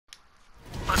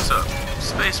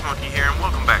Space Monkey here, and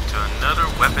welcome back to another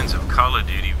Weapons of Call of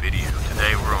Duty video.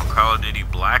 Today we're on Call of Duty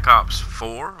Black Ops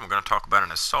 4. We're going to talk about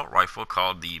an assault rifle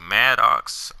called the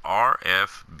Maddox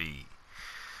RFB.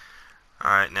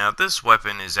 Alright, now this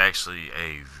weapon is actually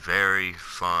a very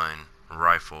fun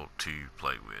rifle to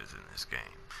play with in this game.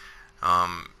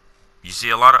 You see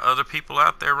a lot of other people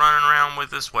out there running around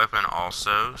with this weapon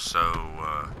also,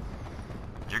 so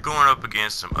you're going up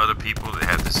against some other people that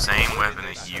have the same weapon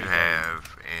that you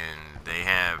have, and they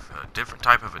have a different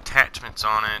type of attachments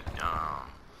on it.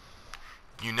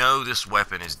 You know this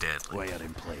weapon is deadly. Way out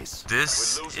in place.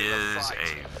 This is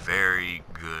a very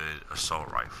good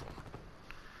assault rifle.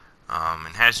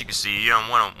 And as you can see,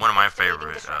 one of my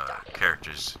favorite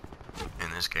characters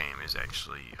in this game is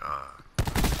actually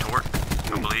Torque,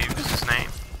 I believe is his name.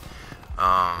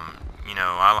 You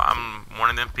know, I'm one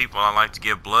of them people. I like to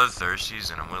get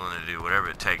bloodthirsties, and I'm willing to do whatever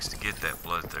it takes to get that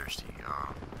bloodthirsty.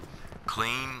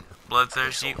 Clean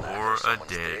bloodthirsty or a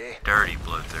dirty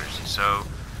bloodthirsty. So,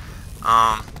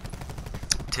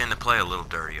 tend to play a little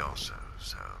dirty also.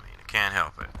 So, I mean, I can't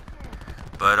help it.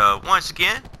 But once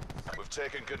again,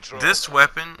 this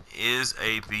weapon is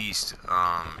a beast.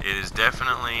 It is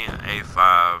definitely a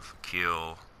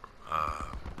 5-kill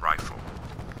rifle.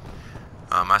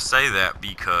 I say that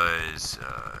because,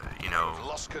 you know,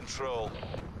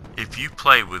 if you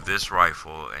play with this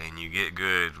rifle and you get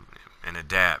good and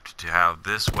adapt to how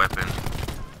this weapon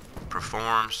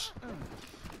performs,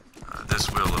 this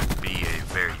will be a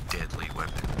very deadly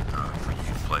weapon for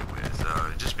you to play with.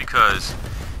 Just because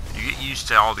you get used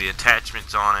to all the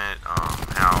attachments on it,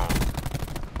 how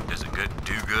does it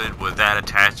do good with that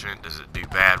attachment, does it do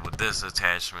bad with this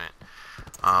attachment,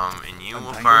 and you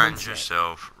will find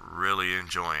yourself really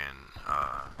enjoying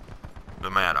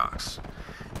the Maddox.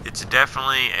 It's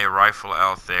definitely a rifle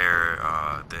out there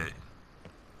that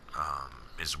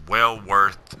is well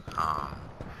worth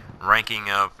ranking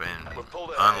up and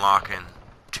unlocking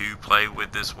to play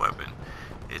with this weapon.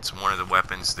 It's one of the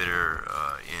weapons that are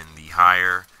in the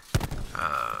higher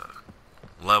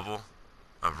level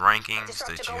of rankings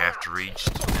that you have to reach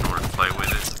in order to play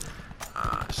with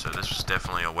it. So this was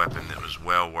definitely a weapon that was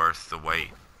well worth the wait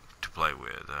to play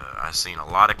with. I've seen a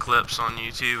lot of clips on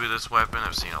YouTube of this weapon.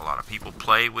 I've seen a lot of people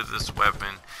play with this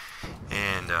weapon,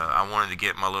 and I wanted to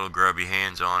get my little grubby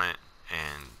hands on it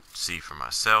and see for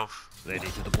myself. Ready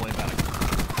to deploy back.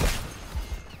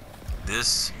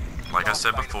 This, like I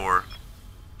said before,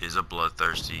 is a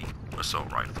bloodthirsty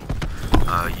assault rifle.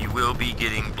 You will be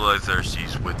getting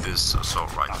bloodthirsties with this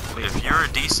assault rifle. If you're a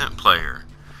decent player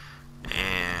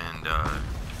and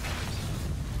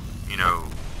you know,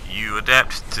 you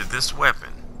adapt to this weapon,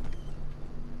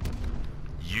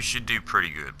 you should do pretty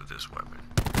good with this weapon.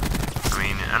 I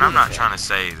mean, and I'm not trying to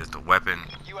say that the weapon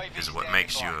is what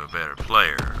makes you a better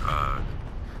player.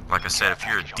 Like I said, if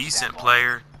you're a decent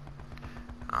player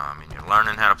and you're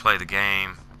learning how to play the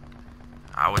game,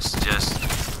 I would suggest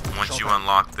once you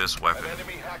unlock this weapon,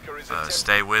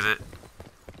 stay with it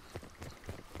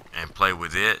and play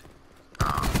with it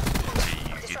until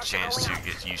you get a chance to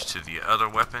get used to the other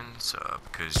weapons,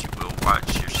 because you will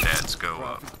watch your stats go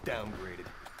up.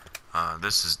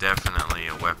 This is definitely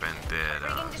a weapon that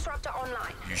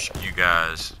you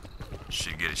guys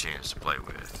should get a chance to play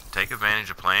with. Take advantage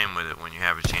of playing with it when you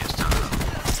have a chance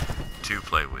to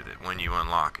play with it, when you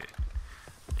unlock it,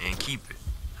 and keep it.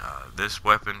 This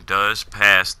weapon does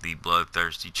pass the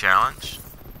bloodthirsty challenge.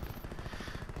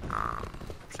 I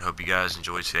hope you guys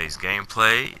enjoyed today's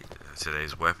gameplay.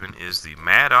 Today's weapon is the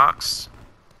Maddox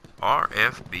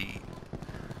RFB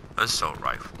assault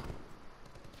rifle.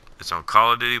 It's on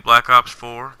Call of Duty Black Ops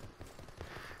 4.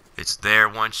 It's there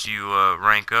once you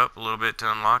rank up a little bit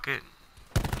to unlock it.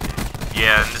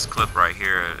 Yeah, in this clip right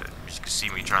here, you can see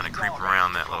me trying to creep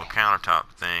around that little countertop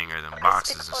thing or them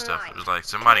boxes and stuff. It was like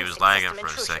somebody was lagging for a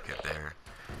second there,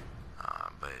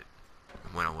 but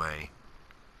it went away.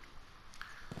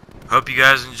 Hope you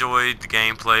guys enjoyed the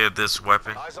gameplay of this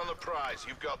weapon.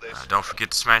 Don't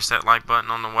forget to smash that like button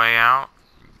on the way out.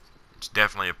 It's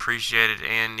definitely appreciated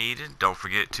and needed. Don't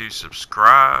forget to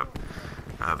subscribe.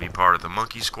 Be part of the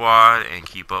Monkey Squad and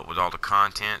keep up with all the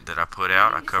content that I put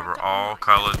out. I cover all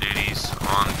Call of Duties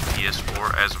on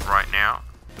PS4 as of right now.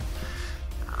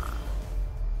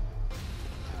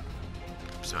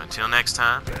 So until next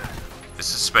time,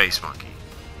 this is Space Monkey.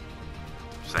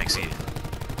 Thanks again.